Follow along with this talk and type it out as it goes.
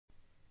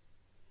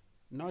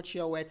Not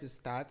sure where to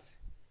start?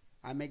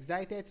 I'm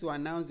excited to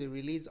announce the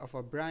release of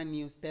a brand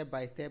new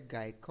step-by-step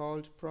guide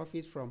called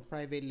Profit from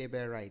Private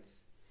Label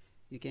Rights.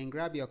 You can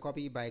grab your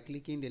copy by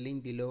clicking the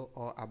link below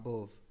or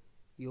above.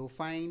 You'll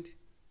find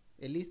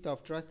a list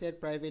of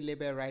trusted private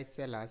label rights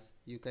sellers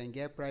you can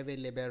get private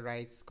label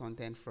rights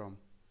content from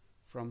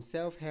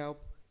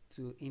self-help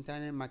to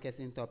internet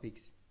marketing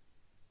topics,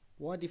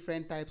 what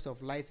different types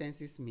of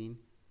licenses mean,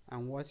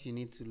 and what you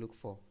need to look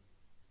for.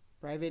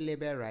 Private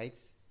label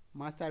rights,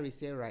 master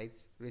resale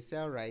rights,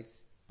 resale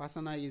rights,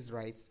 personal use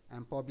rights,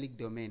 and public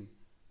domain.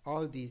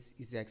 All this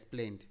is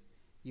explained.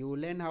 You will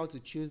learn how to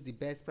choose the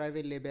best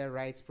private label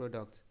rights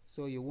product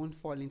so you won't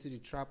fall into the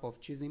trap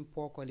of choosing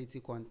poor quality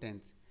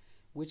content,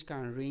 which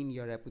can ruin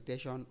your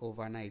reputation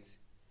overnight.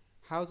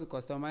 How to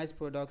customize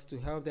products to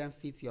help them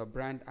fit your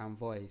brand and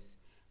voice.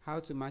 How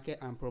to market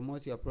and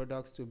promote your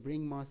products to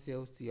bring more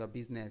sales to your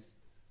business.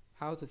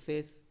 How to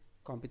face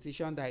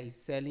competition that is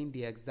selling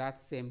the exact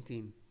same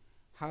thing.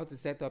 How to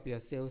set up your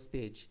sales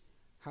page.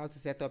 How to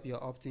set up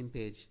your opt-in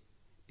page.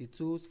 The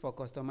tools for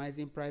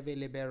customizing private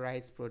label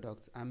rights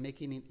products and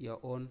making it your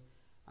own,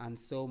 and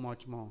so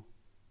much more.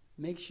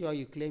 Make sure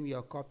you claim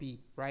your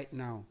copy right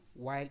now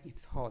while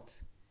it's hot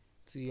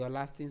to your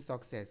lasting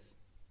success.